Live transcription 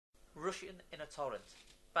Rushing in a torrent.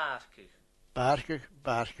 Barcach. Barcach,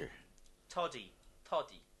 barcach. Toddy,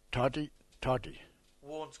 toddy. Toddy, toddy.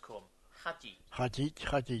 Won't come. Hadgy. Hadid,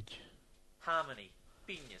 hadid. Harmony.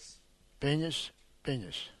 Binius. Benis,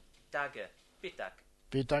 benis. Dagger. Bitak.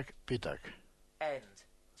 Bitak, bitak. End.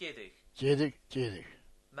 Jedig. Jedig, jedig.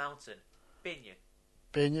 Mountain. Binye.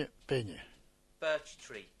 Benje, benje. Birch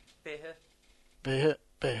tree. Behe. Behe,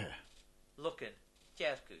 behe. Looking.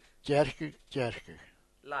 Jerkuch. Jerkig, jerkig.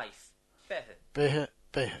 Life. Behe. Behe,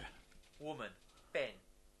 behe. Woman. Ben.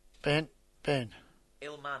 Ben, ben.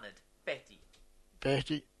 Ill-mannered. Betty.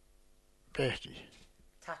 Betty, Betty.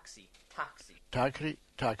 Taxi. Taxi. Takri,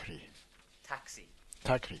 takri. Taxi.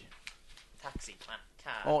 Takri. Taxi. Man.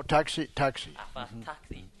 Car. Oh, taxi, taxi.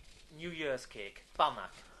 Taxi. New Year's cake.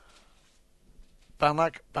 Bannock.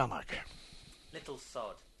 Bannock, bannock. Little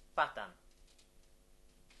sod. Batan.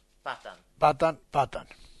 Batan. Batan, batan.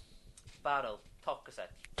 Barrel. Tokaset.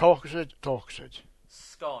 Tokaset, tokaset.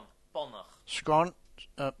 Scone. Bonnach. Scone,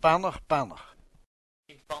 bannock, bannock.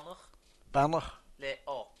 Bonnach. Bannock. Le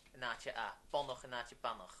o. Naatje a. Bonnach naatje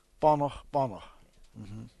bannach. Bannock, bannock.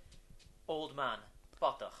 Old man.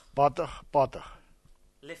 Botach. Botach, botach.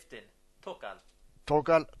 Lifting. Tokal.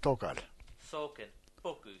 Tokal, tokal. Soaking.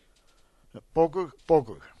 Boku. Bogu,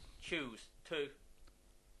 bogu. Choose. Two.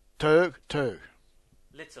 Teug, teug.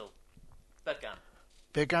 Little. Began.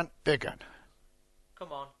 Began, began.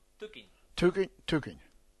 Come on. Dukin. Tukin, tukin.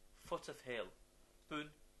 Foot of hill. Bun.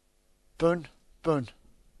 Bun, bun.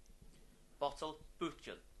 Bottle.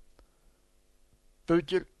 Butchel.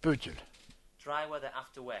 Butchel, butchel. Dry weather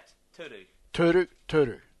after wet. Turu. Turu,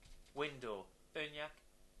 turu. Window. Unyak.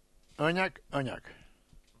 Unyak, unyak.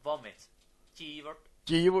 Vomit. Jeevert.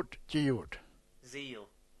 Jeevert, jeevert. Zeal.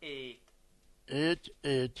 Eat. Eet,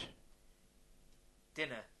 eet.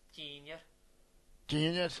 Dinner. Junior.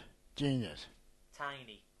 Genius, genius.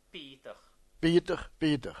 Tiny. Peter. Peter,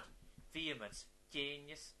 Peter. Vehement.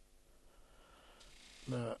 Genius.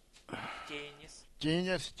 Genius.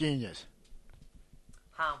 Genius, genius.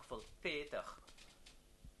 Harmful. Peter.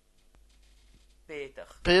 Peter.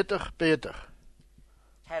 Peter, Peter.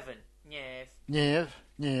 Heaven. Nev. Neef,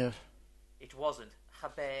 neef. It wasn't.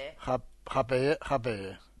 Habe. Habe,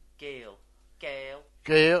 habe. Gale. Gale.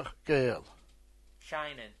 Gale, gale.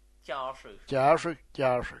 Shining. Jarshu. Jarshu,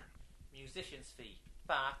 jarshu. Musician's fee.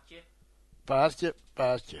 Bartje. Bastje,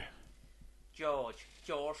 bastje. George.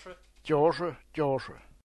 Jorshu. Joshua, Joshua.